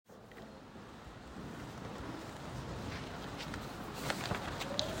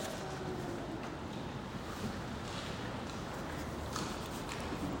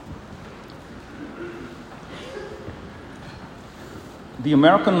The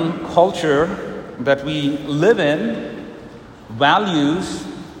American culture that we live in values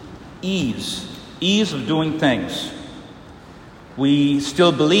ease of doing things. We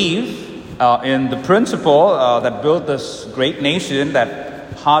still believe in the principle that built this great nation,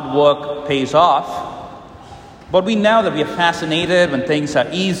 that hard work pays off. But we know that we are fascinated when things are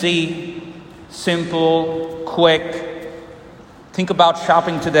easy, simple, quick. Think about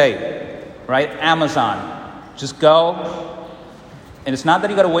shopping today, right? Amazon. Just go. And it's not that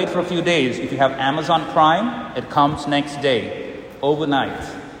you got to wait for a few days. If you have Amazon Prime, it comes next day, overnight.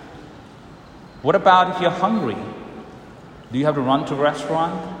 What about if you're hungry? Do you have to run to a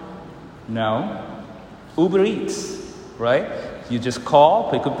restaurant? No. Uber Eats, right? You just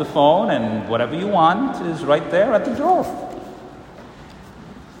call, pick up the phone, and whatever you want is right there at the door.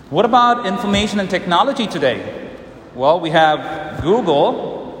 What about information and technology today? Well, we have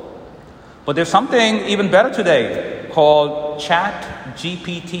Google, but there's something even better today called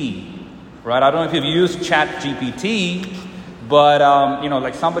ChatGPT, right? I don't know if you've used ChatGPT, but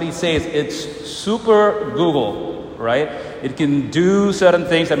like somebody says, it's super Google, right? It can do certain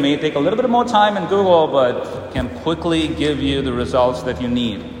things that may take a little bit more time in Google, but can quickly give you the results that you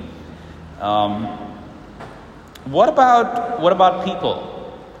need. What about people?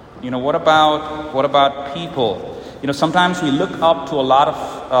 What about people? Sometimes we look up to a lot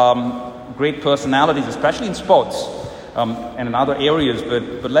of great personalities, especially in sports and in other areas.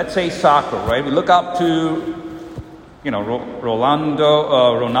 But let's say soccer, right? We look up to Ronaldo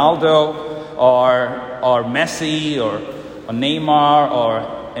or Messi or Neymar or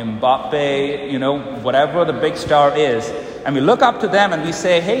Mbappe, whatever the big star is. And we look up to them and we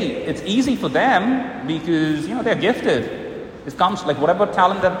say, hey, it's easy for them because, they're gifted. It comes like whatever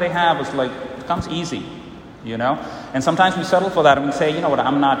talent that they have is like, it comes easy, And sometimes we settle for that and we say,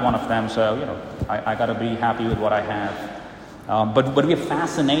 I'm not one of them, so, I got to be happy with what I have. But we're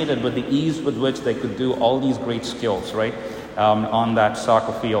fascinated with the ease with which they could do all these great skills, right, on that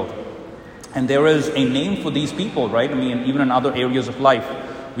soccer field. And there is a name for these people, right? Even in other areas of life.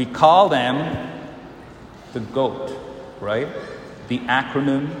 We call them the GOAT, right? The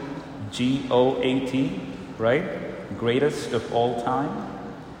acronym GOAT, right? Greatest of all time,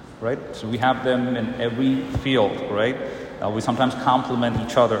 right? So we have them in every field, right? We sometimes compliment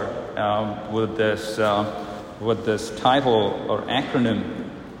each other with this title or acronym.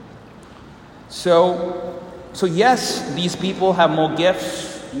 So yes, these people have more gifts.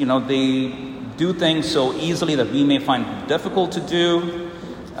 They do things so easily that we may find it difficult to do.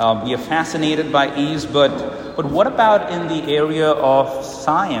 We are fascinated by ease, but what about in the area of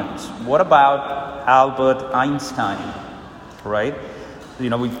science? What about Albert Einstein, right? We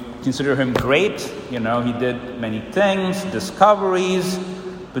consider him great. He did many things, discoveries.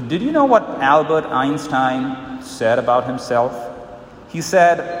 But did you know what Albert Einstein said about himself? He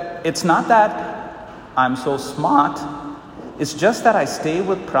said, it's not that I'm so smart, it's just that I stay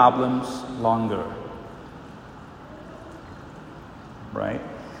with problems longer. Right?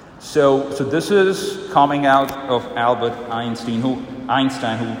 So this is coming out of Albert Einstein, who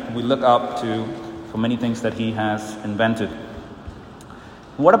we look up to for many things that he has invented.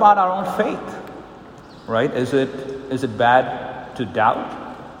 What about our own faith? Right? Is it bad to doubt?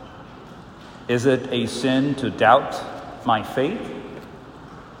 Is it a sin to doubt my faith?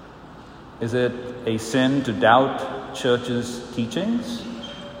 Is it a sin to doubt church's teachings?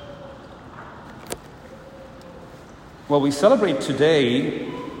 Well, we celebrate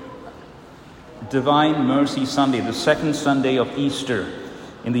today Divine Mercy Sunday, the second Sunday of Easter.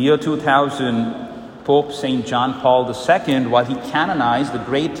 In the year 2000, Pope St. John Paul II, while he canonized the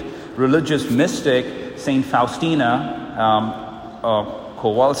great religious mystic St. Faustina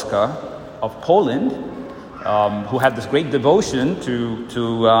Kowalska of Poland, who had this great devotion to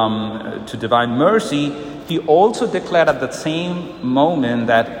Divine Mercy, he also declared at that same moment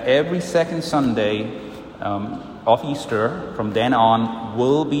that every second Sunday of Easter from then on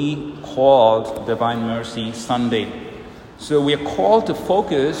will be called Divine Mercy Sunday. So we are called to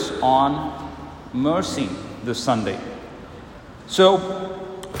focus on mercy this Sunday. So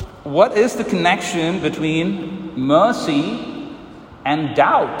what is the connection between mercy and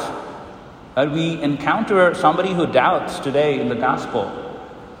doubt? We encounter somebody who doubts today in the gospel.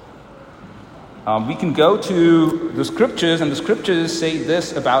 We can go to the scriptures, and the scriptures say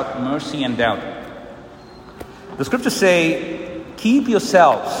this about mercy and doubt. The scriptures say, keep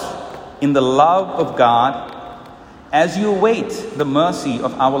yourselves in the love of God as you await the mercy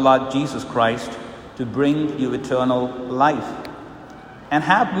of our Lord Jesus Christ to bring you eternal life. And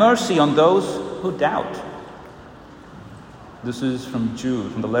have mercy on those who doubt. This is from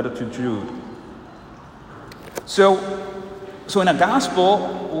Jude, from the letter to Jude. So So in a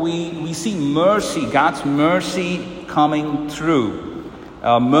gospel, we see mercy, God's mercy coming through.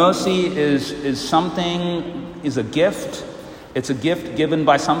 Mercy is something, is a gift. It's a gift given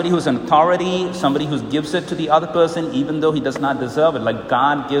by somebody who's an authority, somebody who gives it to the other person even though he does not deserve it. Like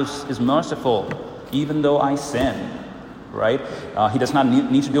God is merciful even though I sin, right? He does not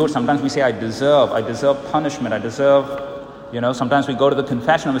need to do it. Sometimes we say, I deserve punishment, I deserve, sometimes we go to the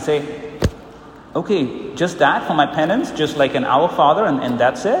confession and we say, okay, just that for my penance, just like an Our Father, and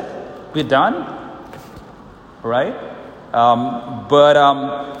that's it? We're done? Right?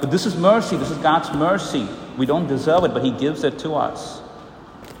 But this is mercy. This is God's mercy. We don't deserve it, but He gives it to us.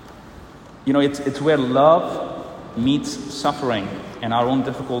 It's where love meets suffering and our own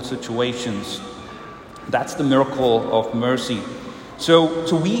difficult situations. That's the miracle of mercy.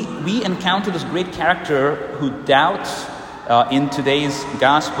 So we encounter this great character who doubts in today's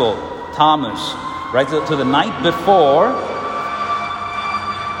gospel, Thomas. Right? So the night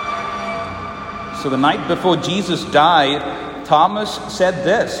before Jesus died, Thomas said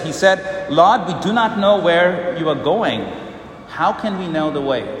this. He said, Lord, we do not know where you are going. How can we know the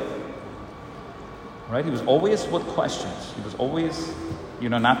way? Right? He was always with questions. He was always,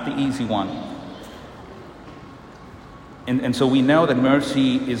 not the easy one. And so we know that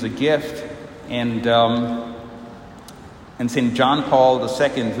mercy is a gift. And St. John Paul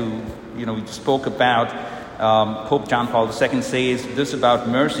II, who, we spoke about, Pope John Paul II says this about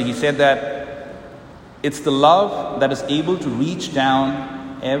mercy. He said that it's the love that is able to reach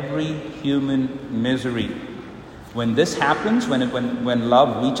down every human misery. When this happens, when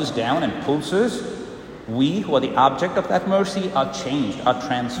love reaches down and pulls us, we who are the object of that mercy are changed, are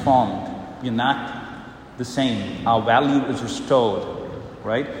transformed. We're not the same. Our value is restored,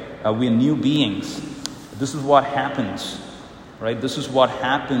 right? We're new beings. This is what happens, right? This is what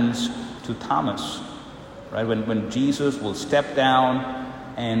happens to Thomas, right? When Jesus will step down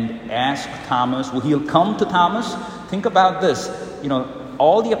and ask Thomas, he'll come to Thomas. Think about this.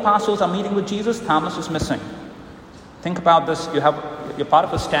 All the apostles are meeting with Jesus. Thomas is missing. Think about this. You're part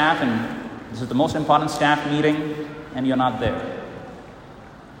of a staff, and this is the most important staff meeting, and you're not there.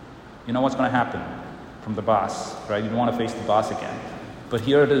 You know what's going to happen from the boss, right? You don't want to face the boss again. But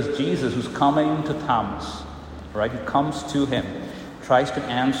here it is, Jesus, who's coming to Thomas, right? He comes to him, tries to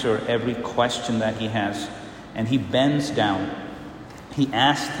answer every question that he has, and he bends down. He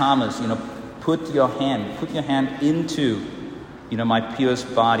asks Thomas, put your hand into, my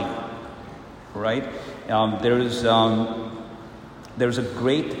pierced body, right? There's a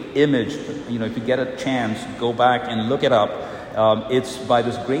great image, if you get a chance, go back and look it up. It's by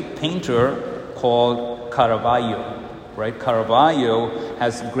this great painter called Caravaggio, right? Caravaggio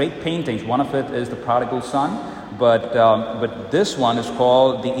has great paintings. One of it is The Prodigal Son, but this one is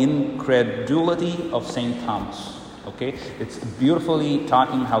called The Incredulity of St. Thomas. Okay, it's beautifully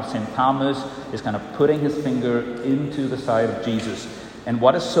talking how St. Thomas is kind of putting his finger into the side of Jesus. And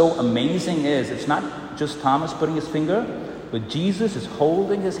what is so amazing is it's not just Thomas putting his finger, but Jesus is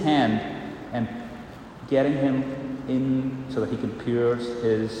holding his hand and getting him in so that he can pierce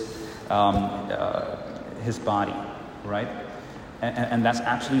his body, right? And that's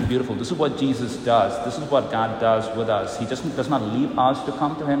absolutely beautiful. This is what Jesus does. This is what God does with us. He does not leave us to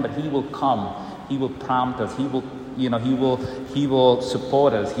come to Him, but He will come. He will prompt us. He will, He will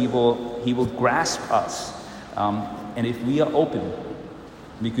support us. He will grasp us. And if we are open,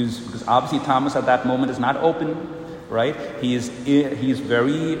 because obviously Thomas at that moment is not open, right? He is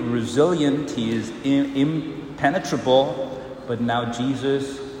very resilient. He is impenetrable. But now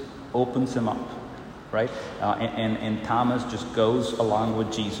Jesus opens him up. Right? And Thomas just goes along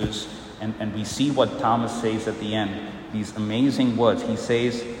with Jesus. And we see what Thomas says at the end. These amazing words. He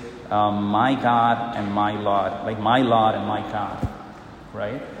says, my God and my Lord. Like my Lord and my God.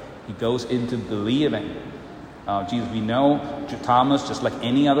 Right? He goes into believing. Jesus, we know Thomas, just like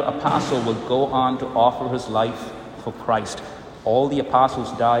any other apostle, will go on to offer his life for Christ. All the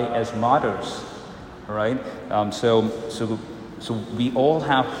apostles die as martyrs. Right? So we all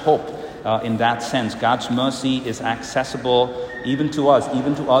have hope. In that sense, God's mercy is accessible even to us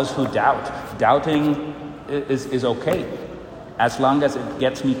who doubt. Doubting is okay, as long as it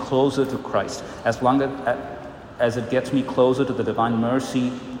gets me closer to Christ, as long as it gets me closer to the divine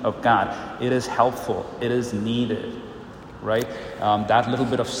mercy of God. It is helpful. It is needed, right? That little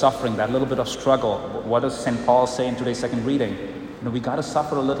bit of suffering, that little bit of struggle. What does St. Paul say in today's second reading? We got to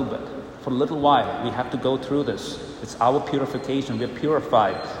suffer a little bit. For a little while, we have to go through this. It's our purification. We're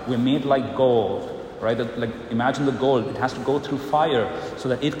purified. We're made like gold, right? Like imagine the gold. It has to go through fire so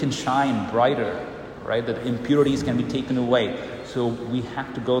that it can shine brighter, right? That impurities can be taken away. So we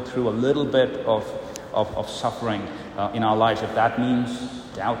have to go through a little bit of of suffering in our lives, if that means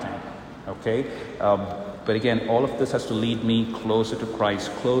doubting. Okay? But again, all of this has to lead me closer to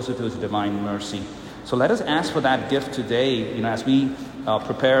Christ, closer to His divine mercy. So let us ask for that gift today, as we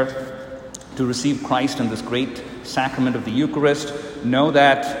prepare to receive Christ in this great sacrament of the Eucharist. Know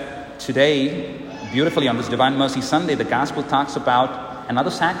that today, beautifully on this Divine Mercy Sunday, the Gospel talks about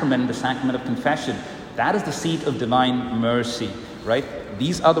another sacrament, the sacrament of confession. That is the seat of divine mercy, right?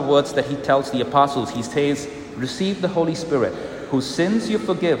 These are the words that He tells the apostles. He says, receive the Holy Spirit. Whose sins you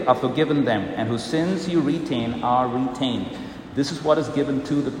forgive are forgiven them, and whose sins you retain are retained. This is what is given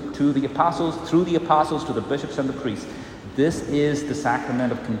to the apostles, through the apostles, to the bishops and the priests. This is the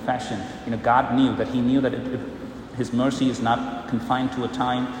sacrament of confession. God knew that He knew that His mercy is not confined to a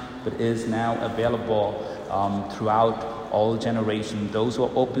time, but is now available throughout all generations, those who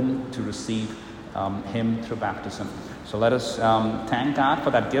are open to receive Him through baptism. So let us thank God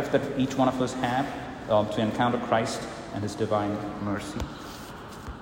for that gift that each one of us have to encounter Christ and His divine mercy.